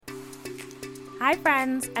Hi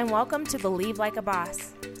friends, and welcome to Believe Like a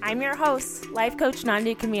Boss. I'm your host, life coach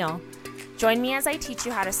Nandi Camille. Join me as I teach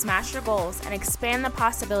you how to smash your goals and expand the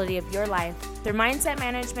possibility of your life through mindset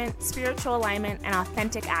management, spiritual alignment, and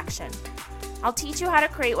authentic action. I'll teach you how to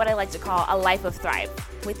create what I like to call a life of thrive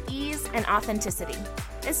with ease and authenticity.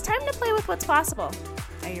 It's time to play with what's possible.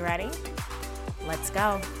 Are you ready? Let's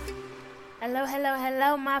go.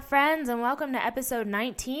 Hello, my friends, and welcome to episode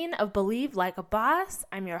 19 of Believe Like a Boss.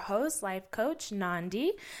 I'm your host, life coach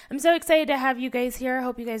Nandi. I'm so excited to have you guys here. I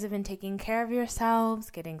hope you guys have been taking care of yourselves,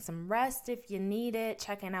 getting some rest if you need it,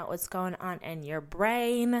 checking out what's going on in your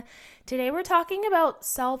brain. Today we're talking about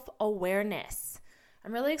self-awareness.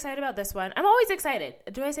 I'm really excited about this one. I'm always excited.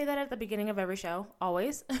 Do I say that at the beginning of every show?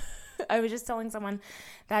 Always. I was just telling someone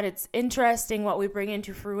that it's interesting what we bring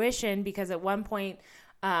into fruition because at one point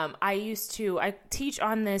I teach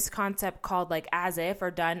on this concept called like as if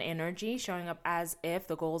or done energy, showing up as if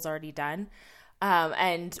the goal's already done.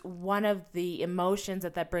 And one of the emotions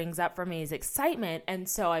that brings up for me is excitement. And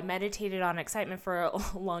so I meditated on excitement for a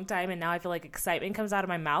long time. And now I feel like excitement comes out of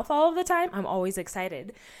my mouth all of the time. I'm always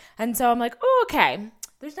excited. And so I'm like, oh, okay,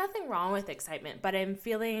 there's nothing wrong with excitement, but I'm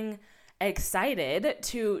feeling excited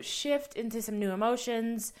to shift into some new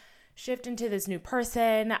emotions, shift into this new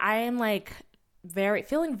person. I am like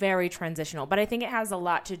feeling very transitional, but I think it has a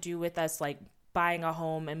lot to do with us like buying a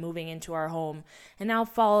home and moving into our home, and now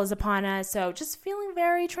fall is upon us. So just feeling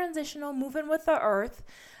very transitional, moving with the earth.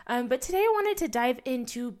 But today I wanted to dive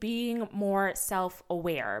into being more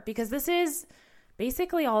self-aware because this is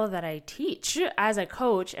basically all that I teach as a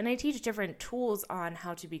coach, and I teach different tools on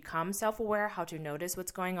how to become self-aware, how to notice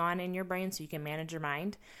what's going on in your brain so you can manage your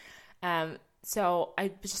mind. So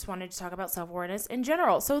I just wanted to talk about self-awareness in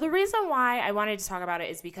general. So the reason why I wanted to talk about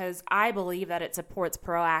it is because I believe that it supports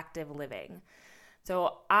proactive living.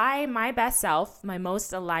 So my best self, my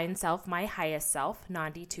most aligned self, my highest self,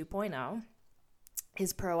 Nandi 2.0,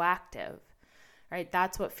 is proactive, right?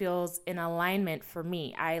 That's what feels in alignment for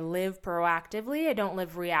me. I live proactively. I don't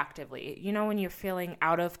live reactively. You know, when you're feeling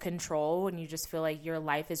out of control, when you just feel like your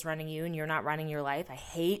life is running you and you're not running your life. I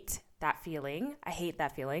hate that feeling.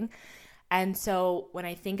 And so when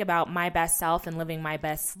I think about my best self and living my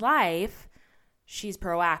best life, she's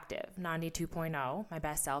proactive. Nandi 2.0, my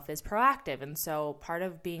best self, is proactive. And so part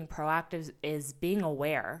of being proactive is being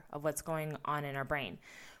aware of what's going on in our brain.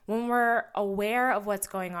 When we're aware of what's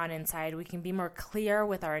going on inside, we can be more clear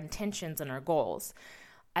with our intentions and our goals.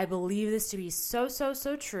 I believe this to be so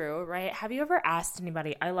true, right? Have you ever asked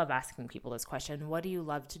anybody? I love asking people this question. What do you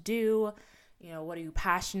love to do? You know, what are you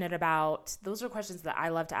passionate about? Those are questions that I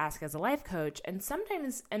love to ask as a life coach. And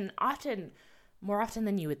sometimes, and often, more often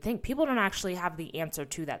than you would think, people don't actually have the answer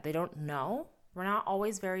to that. They don't know. We're not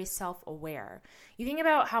always very self-aware. You think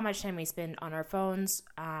about how much time we spend on our phones,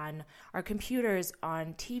 on our computers,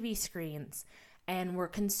 on TV screens, and we're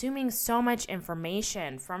consuming so much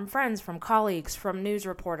information from friends, from colleagues, from news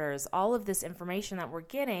reporters, all of this information that we're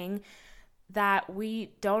getting, that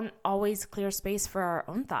we don't always clear space for our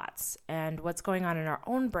own thoughts and what's going on in our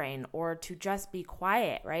own brain, or to just be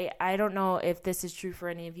quiet, right? I don't know if this is true for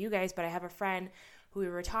any of you guys, but I have a friend who we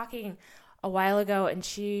were talking a while ago, and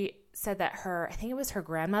she said that I think it was her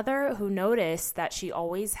grandmother who noticed that she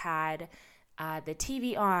always had the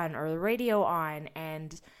TV on or the radio on,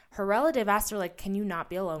 and her relative asked her, like, can you not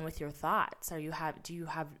be alone with your thoughts? Do you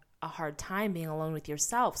have a hard time being alone with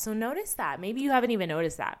yourself? So notice that. Maybe you haven't even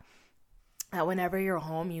noticed that whenever you're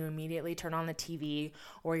home, you immediately turn on the TV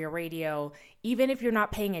or your radio, even if you're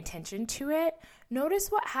not paying attention to it. Notice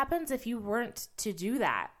what happens if you weren't to do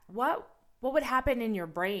that. What would happen in your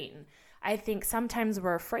brain? I think sometimes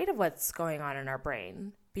we're afraid of what's going on in our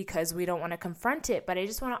brain because we don't want to confront it, but I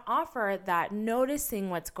just want to offer that noticing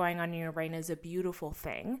what's going on in your brain is a beautiful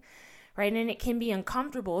thing, right? And it can be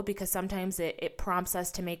uncomfortable because sometimes it prompts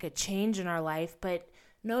us to make a change in our life, but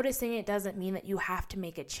noticing it doesn't mean that you have to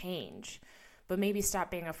make a change, but maybe stop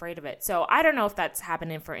being afraid of it. So I don't know if that's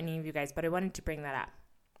happening for any of you guys, but I wanted to bring that up.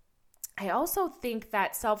 I also think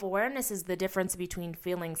that self-awareness is the difference between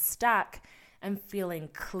feeling stuck and feeling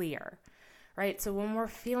clear, right? So when we're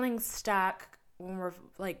feeling stuck, when we're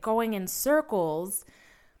like going in circles,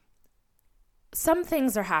 some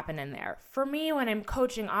things are happening there. For me, when I'm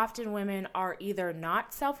coaching, often women are either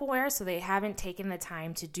not self-aware, so they haven't taken the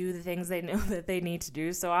time to do the things they know that they need to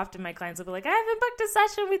do. So often my clients will be like, I haven't booked a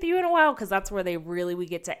session with you in a while, because that's where we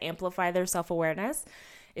get to amplify their self-awareness,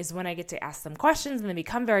 is when I get to ask them questions and they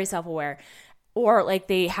become very self-aware. Or like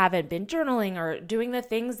they haven't been journaling or doing the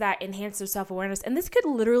things that enhance their self-awareness. And this could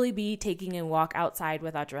literally be taking a walk outside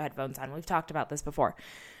without your headphones on. We've talked about this before,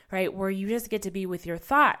 right? Where you just get to be with your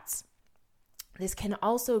thoughts. This can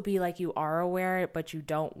also be like you are aware, but you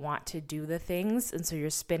don't want to do the things. And so you're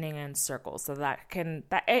spinning in circles. So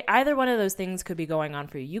either one of those things could be going on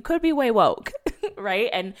for you. You could be way woke, right?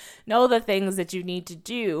 And know the things that you need to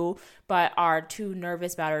do, but are too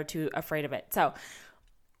nervous about it or too afraid of it. So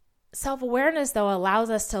self-awareness, though, allows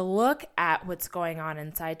us to look at what's going on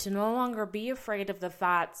inside, to no longer be afraid of the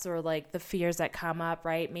thoughts or like the fears that come up,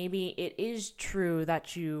 right? Maybe it is true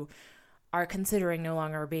that you are considering no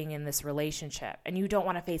longer being in this relationship and you don't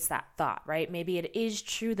want to face that thought, right? Maybe it is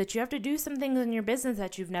true that you have to do some things in your business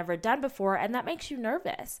that you've never done before and that makes you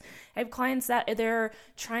nervous. I have clients that they're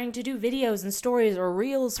trying to do videos and stories or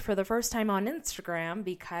reels for the first time on Instagram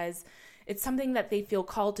because it's something that they feel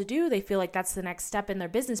called to do. They feel like that's the next step in their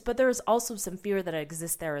business, but there's also some fear that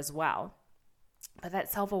exists there as well. But that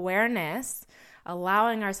self-awareness,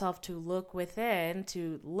 allowing ourselves to look within,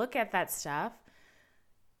 to look at that stuff,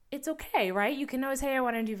 it's okay, right? You can always say, I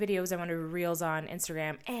want to do videos, I want to do reels on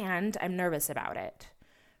Instagram, and I'm nervous about it,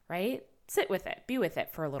 right? Sit with it, be with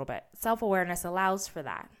it for a little bit. Self-awareness allows for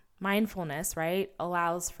that. Mindfulness, right,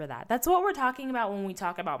 allows for that. That's what we're talking about when we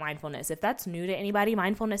talk about mindfulness. If that's new to anybody,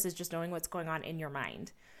 mindfulness is just knowing what's going on in your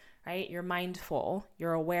mind, right? You're mindful.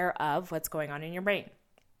 You're aware of what's going on in your brain.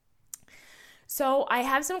 So I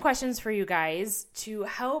have some questions for you guys to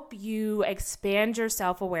help you expand your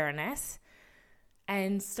self-awareness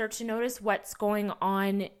and start to notice what's going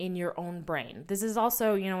on in your own brain. This is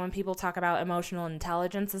also, when people talk about emotional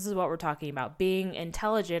intelligence, this is what we're talking about. Being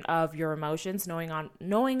intelligent of your emotions,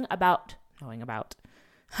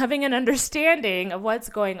 having an understanding of what's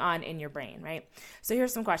going on in your brain, right? So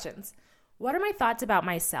here's some questions. What are my thoughts about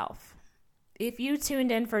myself? If you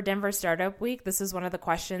tuned in for Denver Startup Week, this is one of the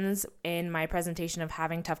questions in my presentation of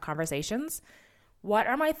Having Tough Conversations. What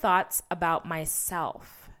are my thoughts about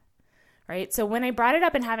myself? Right? So when I brought it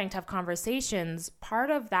up in Having Tough Conversations, part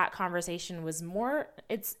of that conversation was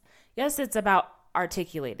it's about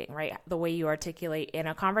articulating, right? The way you articulate in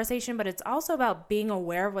a conversation, but it's also about being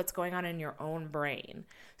aware of what's going on in your own brain.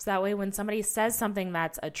 So that way, when somebody says something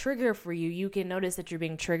that's a trigger for you, you can notice that you're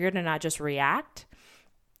being triggered and not just react.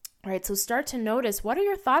 All right, so start to notice, what are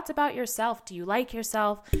your thoughts about yourself? Do you like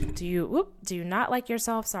yourself? Do you not like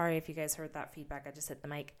yourself? Sorry if you guys heard that feedback. I just hit the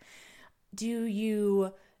mic. Do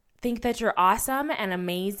you think that you're awesome and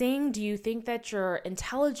amazing? Do you think that you're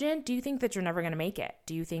intelligent? Do you think that you're never going to make it?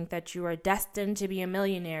 Do you think that you are destined to be a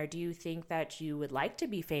millionaire? Do you think that you would like to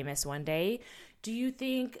be famous one day? Do you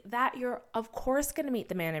think that you're, of course, going to meet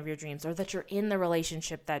the man of your dreams, or that you're in the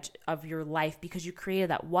relationship of your life because you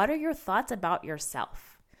created that? What are your thoughts about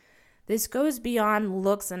yourself? This goes beyond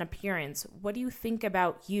looks and appearance. What do you think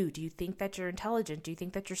about you? Do you think that you're intelligent? Do you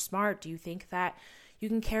think that you're smart? Do you think that you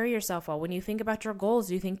can carry yourself well? When you think about your goals,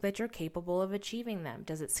 do you think that you're capable of achieving them?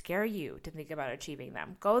 Does it scare you to think about achieving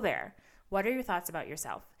them? Go there. What are your thoughts about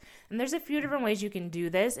yourself? And there's a few different ways you can do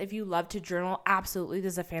this. If you love to journal, absolutely,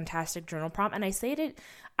 this is a fantastic journal prompt. And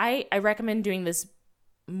I recommend doing this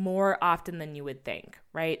more often than you would think,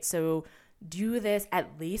 right? So do this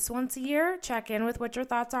at least once a year. Check in with what your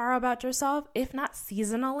thoughts are about yourself, if not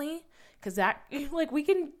seasonally, because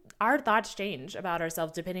our thoughts change about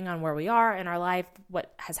ourselves depending on where we are in our life,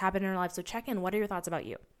 what has happened in our life. So check in. What are your thoughts about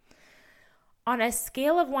you? On a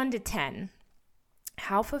scale of 1 to 10,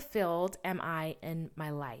 how fulfilled am I in my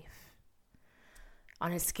life?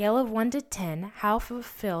 On a scale of 1 to 10, how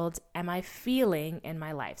fulfilled am I feeling in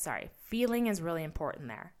my life? Sorry, feeling is really important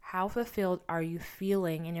there. How fulfilled are you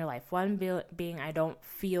feeling in your life? 1 being I don't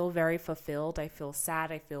feel very fulfilled. I feel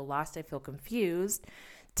sad. I feel lost. I feel confused.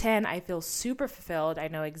 10, I feel super fulfilled. I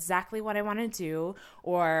know exactly what I want to do,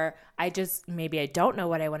 or maybe I don't know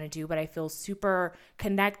what I want to do, but I feel super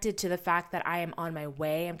connected to the fact that I am on my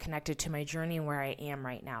way. I'm connected to my journey and where I am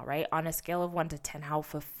right now, right? On a scale of 1 to 10, how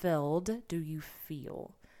fulfilled do you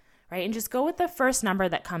feel, right? And just go with the first number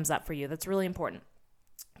that comes up for you. That's really important.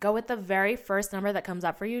 Go with the very first number that comes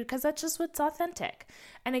up for you because that's just what's authentic.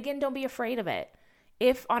 And again, don't be afraid of it.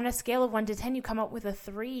 If on a scale of 1 to 10, you come up with a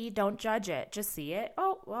 3, don't judge it. Just see it.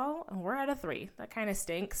 Oh, well, we're at a 3. That kind of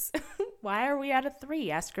stinks. Why are we at a 3?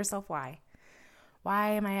 Ask yourself why.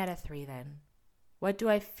 Why am I at a 3 then? What do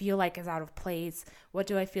I feel like is out of place? What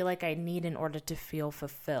do I feel like I need in order to feel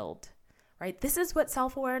fulfilled? Right? This is what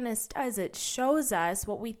self-awareness does. It shows us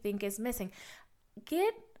what we think is missing.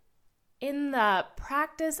 Get in the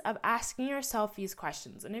practice of asking yourself these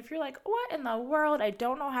questions. And if you're like, what in the world? I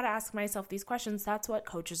don't know how to ask myself these questions. That's what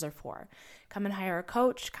coaches are for. Come and hire a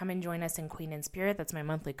coach. Come and join us in Queen in Spirit. That's my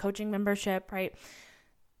monthly coaching membership, right?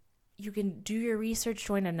 You can do your research,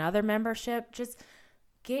 join another membership. Just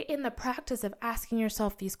get in the practice of asking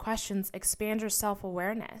yourself these questions. Expand your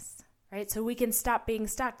self-awareness, right? So we can stop being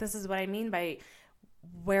stuck. This is what I mean by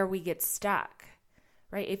where we get stuck,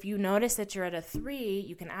 right? If you notice that you're at a 3,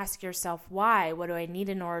 you can ask yourself, why? What do I need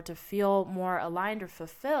in order to feel more aligned or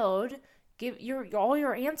fulfilled? All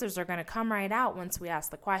your answers are going to come right out once we ask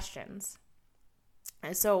the questions.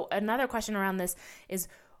 And so another question around this is,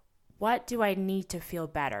 what do I need to feel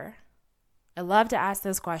better? I love to ask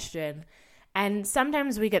this question. And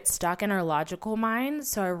sometimes we get stuck in our logical mind.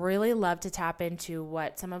 So I really love to tap into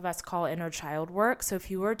what some of us call inner child work. So if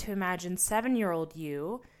you were to imagine 7-year-old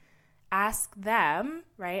you, ask them,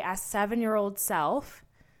 right? Ask 7-year-old self,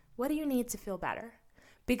 what do you need to feel better?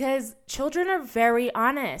 Because children are very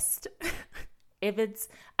honest. If it's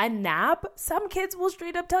a nap, some kids will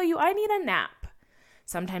straight up tell you, I need a nap.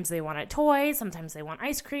 Sometimes they want a toy. Sometimes they want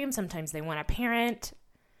ice cream. Sometimes they want a parent.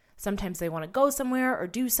 Sometimes they want to go somewhere or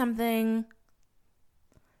do something.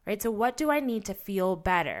 Right? So what do I need to feel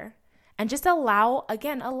better? And just allow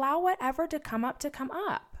whatever to come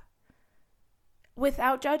up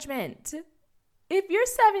without judgment. If your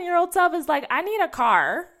 7-year-old self is like, I need a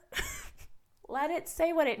car, let it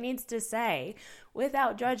say what it needs to say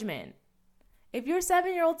without judgment. If your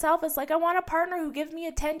 7-year-old self is like, I want a partner who gives me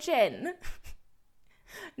attention,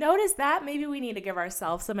 notice that maybe we need to give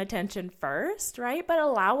ourselves some attention first, right? But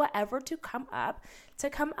allow whatever to come up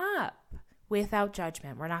without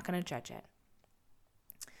judgment. We're not going to judge it.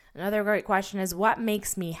 Another great question is, what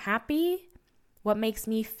makes me happy? What makes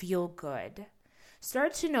me feel good?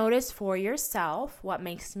 Start to notice for yourself what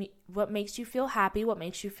makes you feel happy, what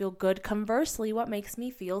makes you feel good. Conversely, what makes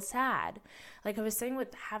me feel sad? Like I was saying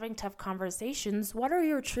with having tough conversations, what are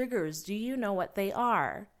your triggers? Do you know what they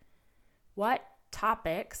are? What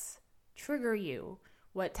topics trigger you?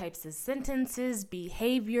 What types of sentences,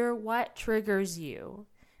 behavior, what triggers you?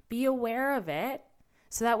 Be aware of it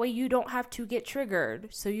so that way you don't have to get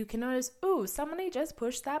triggered. So you can notice, ooh, somebody just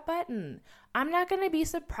pushed that button. I'm not going to be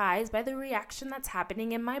surprised by the reaction that's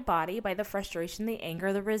happening in my body, by the frustration, the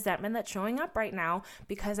anger, the resentment that's showing up right now,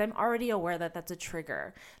 because I'm already aware that that's a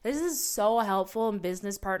trigger. This is so helpful in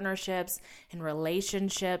business partnerships, in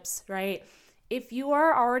relationships, right? If you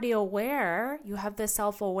are already aware, you have the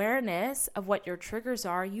self-awareness of what your triggers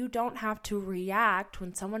are, you don't have to react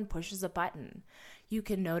when someone pushes a button. You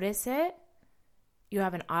can notice it. You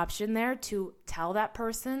have an option there to tell that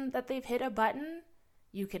person that they've hit a button.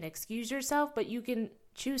 You can excuse yourself, but you can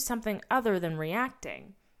choose something other than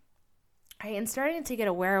reacting. Right? And starting to get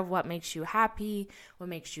aware of what makes you happy, what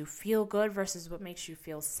makes you feel good versus what makes you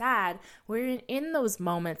feel sad. Where in those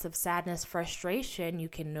moments of sadness, frustration, you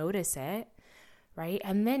can notice it. Right?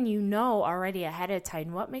 And then you know already ahead of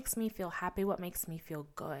time what makes me feel happy, what makes me feel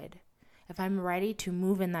good. If I'm ready to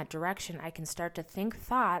move in that direction, I can start to think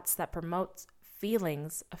thoughts that promote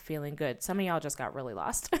feelings of feeling good. Some of y'all just got really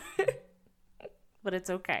lost, but it's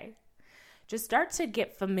okay. Just start to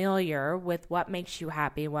get familiar with what makes you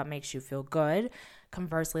happy, what makes you feel good.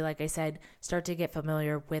 Conversely, like I said, start to get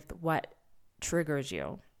familiar with what triggers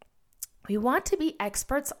you. We want to be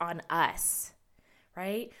experts on us.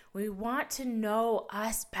 Right? We want to know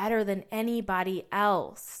us better than anybody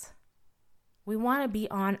else. We want to be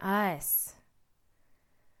on us.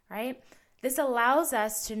 Right? This allows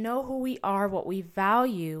us to know who we are, what we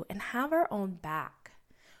value, and have our own back.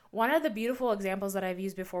 One of the beautiful examples that I've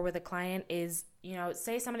used before with a client is,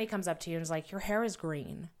 say somebody comes up to you and is like, your hair is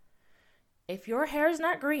green. If your hair is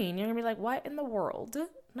not green, you're going to be like, what in the world?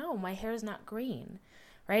 No, my hair is not green.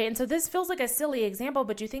 Right? And so this feels like a silly example,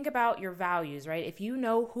 but you think about your values, right? If you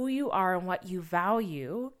know who you are and what you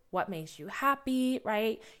value, what makes you happy,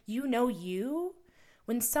 right? You know you.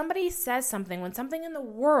 When somebody says something, when something in the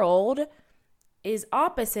world is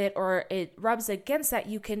opposite or it rubs against that,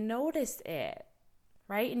 you can notice it,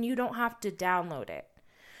 right? And you don't have to download it.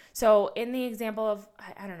 So in the example of,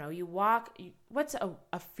 I don't know, what's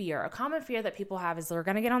a fear? A common fear that people have is they're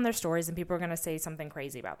going to get on their stories and people are going to say something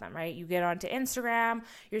crazy about them, right? You get onto Instagram,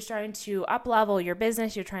 you're starting to up-level your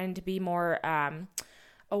business, you're trying to be more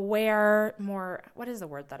aware, more, what is the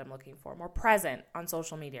word that I'm looking for? More present on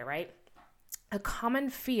social media, right? A common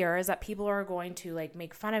fear is that people are going to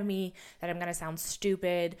make fun of me, that I'm going to sound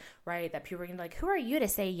stupid, right? That people are going to be like, who are you to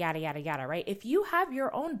say yada, yada, yada, right? If you have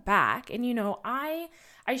your own back and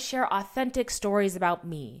I share authentic stories about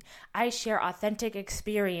me. I share authentic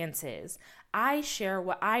experiences. I share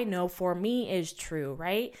what I know for me is true,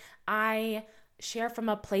 right? I share from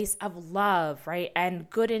a place of love, right? And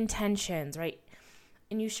good intentions, right?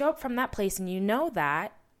 And you show up from that place and you know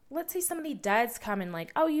that. Let's say somebody does come and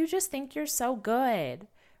oh, you just think you're so good,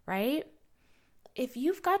 right? If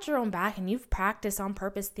you've got your own back and you've practiced on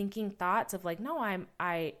purpose thinking thoughts of no,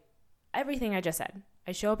 I everything I just said,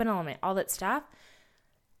 I show up in element, all that stuff,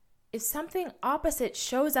 if something opposite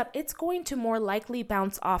shows up, it's going to more likely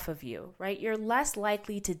bounce off of you, right? You're less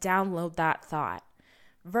likely to download that thought.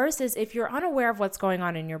 Versus if you're unaware of what's going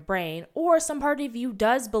on in your brain, or some part of you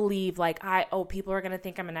does believe like, people are going to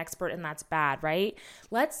think I'm an expert and that's bad, right?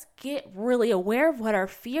 Let's get really aware of what our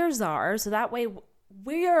fears are so that way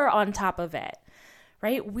we're on top of it,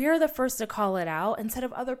 right? We're the first to call it out instead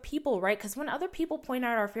of other people, right? Because when other people point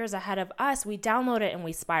out our fears ahead of us, we download it and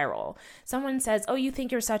we spiral. Someone says, oh, you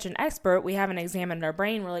think you're such an expert. We haven't examined our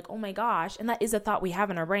brain. We're like, oh my gosh. And that is a thought we have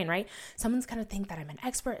in our brain, right? Someone's going to think that I'm an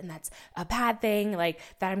expert and that's a bad thing, like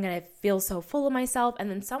that I'm going to feel so full of myself. And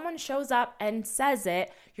then someone shows up and says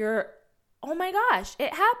it, oh my gosh,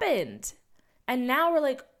 it happened. And now we're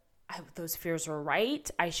like, those fears were right.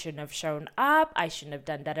 I shouldn't have shown up. I shouldn't have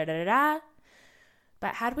done da-da-da-da-da.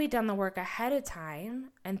 But had we done the work ahead of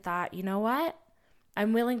time and thought, you know what,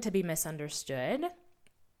 I'm willing to be misunderstood,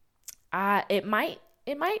 it might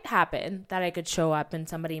happen that I could show up and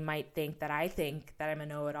somebody might think that I'm a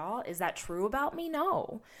know-it-all. Is that true about me?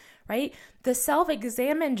 No, right? The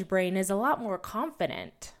self-examined brain is a lot more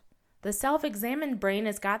confident. The self-examined brain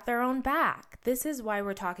has got their own back. This is why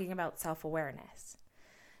we're talking about self-awareness.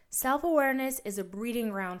 Self-awareness is a breeding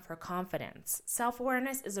ground for confidence.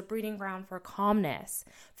 Self-awareness is a breeding ground for calmness,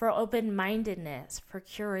 for open-mindedness, for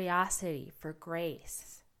curiosity, for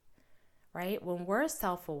grace, right? When we're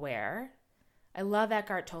self-aware, I love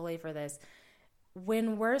Eckhart Tolle for this.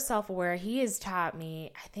 When we're self-aware, he has taught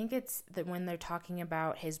me, I think it's when they're talking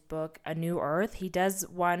about his book, A New Earth, he does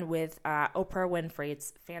one with Oprah Winfrey.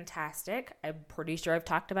 It's fantastic. I'm pretty sure I've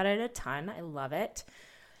talked about it a ton. I love it.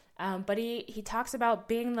 But he talks about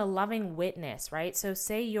being the loving witness, right? So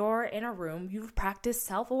say you're in a room, you've practiced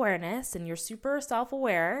self-awareness and you're super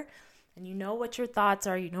self-aware and you know what your thoughts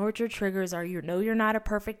are, you know what your triggers are, you know you're not a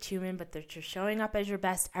perfect human, but that you're showing up as your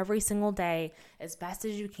best every single day, as best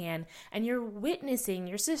as you can, and you're witnessing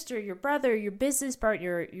your sister, your brother, your business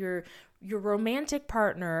partner, your romantic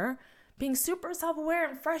partner being super self-aware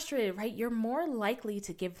and frustrated, right? You're more likely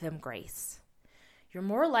to give them grace. You're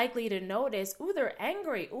more likely to notice, they're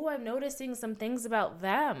angry. I'm noticing some things about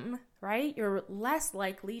them, right? You're less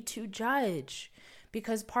likely to judge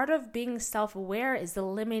because part of being self-aware is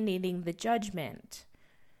eliminating the judgment,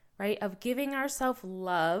 right? Of giving ourselves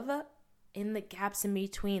love in the gaps in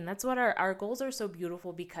between. That's what our goals are so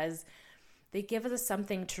beautiful because they give us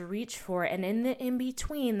something to reach for. And in the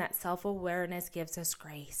in-between, that self-awareness gives us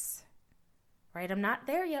grace, right? I'm not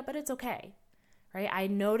there yet, but it's okay. Right? I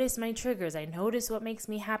notice my triggers. I notice what makes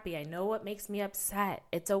me happy. I know what makes me upset.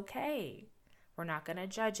 It's okay. We're not going to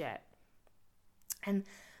judge it. And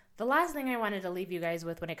the last thing I wanted to leave you guys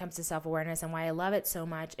with when it comes to self-awareness and why I love it so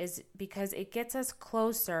much is because it gets us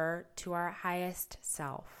closer to our highest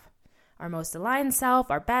self, our most aligned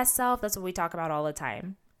self, our best self. That's what we talk about all the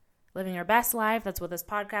time. Living your best life. That's what this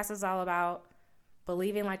podcast is all about.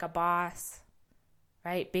 Believing like a boss.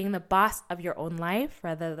 Right? Being the boss of your own life,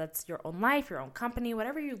 whether that's your own life, your own company,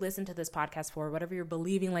 whatever you listen to this podcast for, whatever you're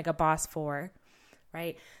believing like a boss for,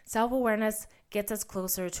 right? Self-awareness gets us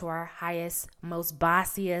closer to our highest, most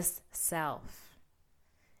bossiest self.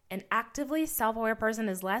 An actively self-aware person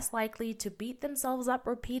is less likely to beat themselves up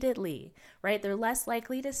repeatedly, right? They're less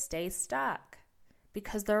likely to stay stuck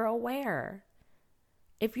because they're aware.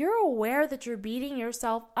 If you're aware that you're beating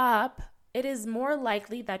yourself up, it is more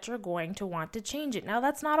likely that you're going to want to change it. Now,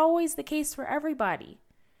 that's not always the case for everybody,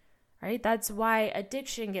 right? That's why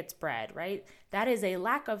addiction gets bred, right? That is a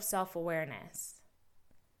lack of self-awareness,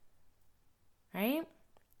 right?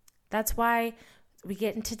 That's why we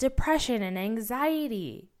get into depression and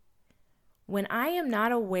anxiety. When I am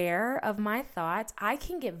not aware of my thoughts, I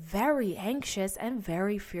can get very anxious and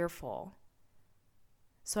very fearful.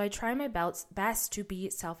 So I try my best to be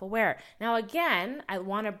self-aware. Now, again, I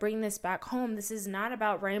want to bring this back home. This is not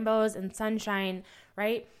about rainbows and sunshine,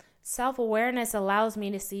 right? Self-awareness allows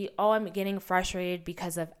me to see, I'm getting frustrated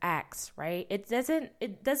because of X, right? It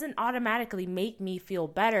doesn't automatically make me feel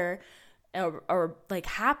better or like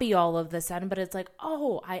happy all of a sudden, but it's like,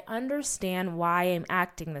 I understand why I'm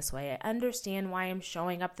acting this way. I understand why I'm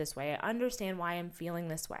showing up this way. I understand why I'm feeling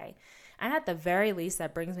this way. And at the very least,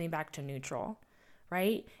 that brings me back to neutral.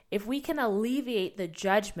 Right? If we can alleviate the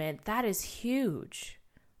judgment, that is huge.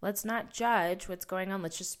 Let's not judge what's going on.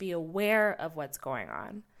 Let's just be aware of what's going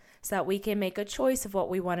on so that we can make a choice of what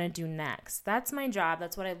we want to do next. That's my job.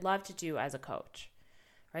 That's what I love to do as a coach.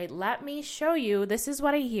 Right? Let me show you. This is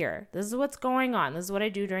what I hear. This is what's going on. This is what I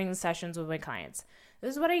do during the sessions with my clients.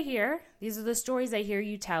 This is what I hear. These are the stories I hear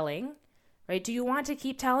you telling. Right? Do you want to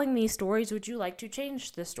keep telling these stories? Would you like to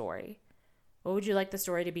change the story? What would you like the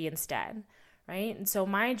story to be instead? Right? And so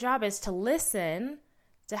my job is to listen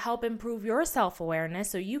to help improve your self-awareness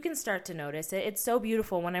so you can start to notice it. It's so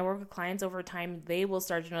beautiful. When I work with clients over time, they will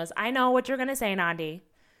start to notice, I know what you're going to say, Nandi.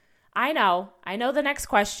 I know the next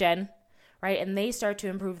question, right? And they start to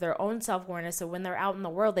improve their own self-awareness. So when they're out in the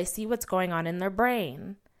world, they see what's going on in their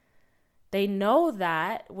brain. They know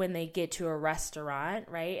that when they get to a restaurant,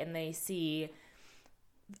 right, and they see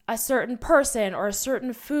a certain person or a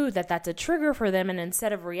certain food, that's a trigger for them. And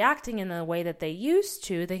instead of reacting in the way that they used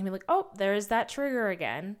to, they can be like, oh, there's that trigger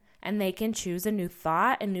again. And they can choose a new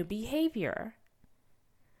thought, a new behavior.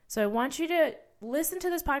 So I want you to listen to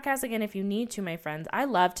this podcast again if you need to, my friends. I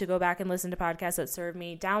love to go back and listen to podcasts that serve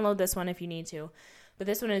me. Download this one if you need to. But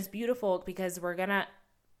this one is beautiful because we're going to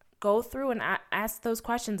go through and ask those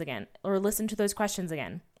questions again, or listen to those questions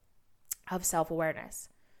again of self-awareness.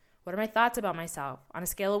 What are my thoughts about myself? On a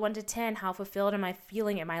scale of 1 to 10, how fulfilled am I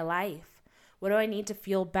feeling in my life? What do I need to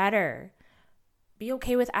feel better? Be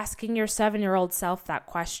okay with asking your 7-year-old self that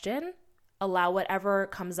question. Allow whatever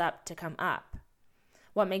comes up to come up.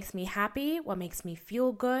 What makes me happy? What makes me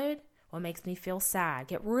feel good? What makes me feel sad?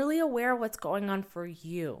 Get really aware of what's going on for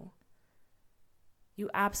you. You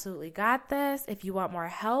absolutely got this. If you want more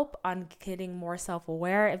help on getting more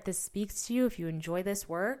self-aware, if this speaks to you, if you enjoy this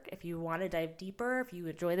work, if you want to dive deeper, if you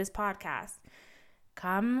enjoy this podcast,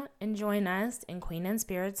 come and join us in Queen and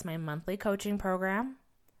Spirits, my monthly coaching program,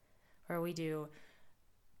 where we do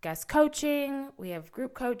guest coaching. We have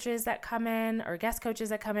group coaches that come in, or guest coaches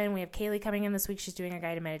that come in. We have Kaylee coming in this week. She's doing a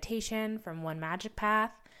guided meditation from One Magic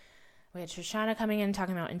Path. We had Shoshana coming in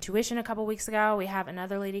talking about intuition a couple weeks ago. We have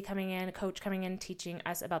another lady coming in, a coach coming in, teaching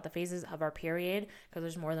us about the phases of our period, because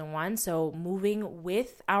there's more than one. So moving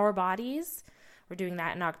with our bodies. We're doing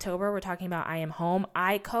that in October. We're talking about I Am Home.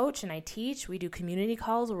 I coach and I teach. We do community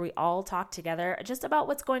calls where we all talk together just about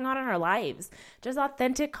what's going on in our lives. Just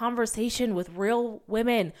authentic conversation with real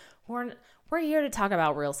women who are... We're here to talk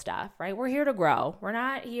about real stuff, right? We're here to grow. We're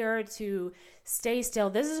not here to stay still.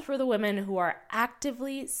 This is for the women who are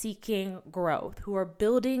actively seeking growth, who are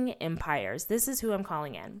building empires. This is who I'm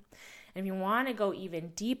calling in. And if you want to go even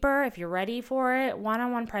deeper, if you're ready for it,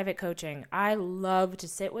 one-on-one private coaching. I love to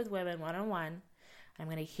sit with women one-on-one. I'm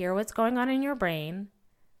going to hear what's going on in your brain.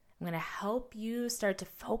 I'm going to help you start to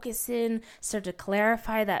focus in, start to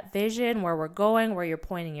clarify that vision, where we're going, where you're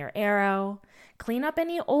pointing your arrow. Clean up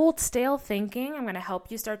any old stale thinking. I'm going to help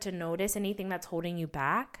you start to notice anything that's holding you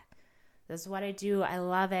back. This is what I do. I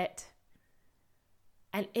love it.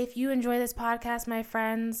 And if you enjoy this podcast, my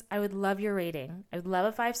friends, I would love your rating. I would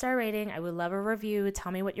love a 5-star rating. I would love a review.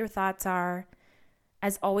 Tell me what your thoughts are.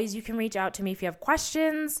 As always, you can reach out to me if you have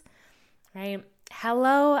questions, right?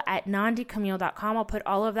 hello@nandicamille.com. I'll put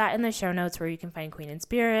all of that in the show notes, where you can find Queen and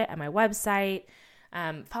Spirit at my website.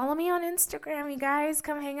 Follow me on Instagram, you guys.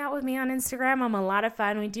 Come hang out with me on Instagram. I'm a lot of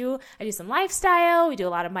fun. I do some lifestyle. We do a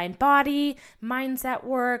lot of mind body, mindset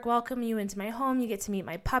work. Welcome you into my home. You get to meet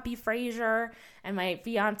my puppy, Fraser, and my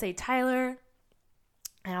fiance, Tyler.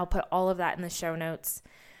 And I'll put all of that in the show notes.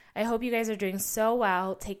 I hope you guys are doing so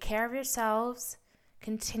well. Take care of yourselves.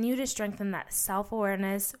 Continue to strengthen that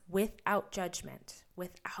self-awareness without judgment,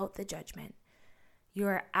 without the judgment. You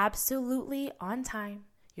are absolutely on time.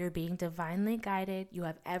 You're being divinely guided. You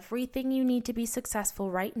have everything you need to be successful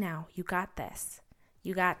right now. You got this.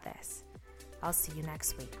 You got this. I'll see you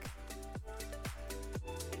next week.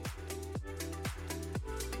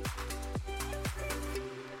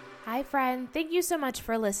 Hi, friend. Thank you so much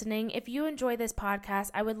for listening. If you enjoy this podcast,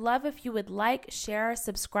 I would love if you would like, share,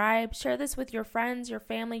 subscribe, share this with your friends, your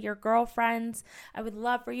family, your girlfriends. I would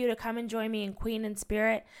love for you to come and join me in Queen and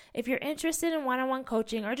Spirit. If you're interested in one-on-one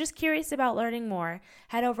coaching or just curious about learning more,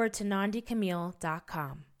 head over to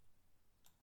nandicamille.com.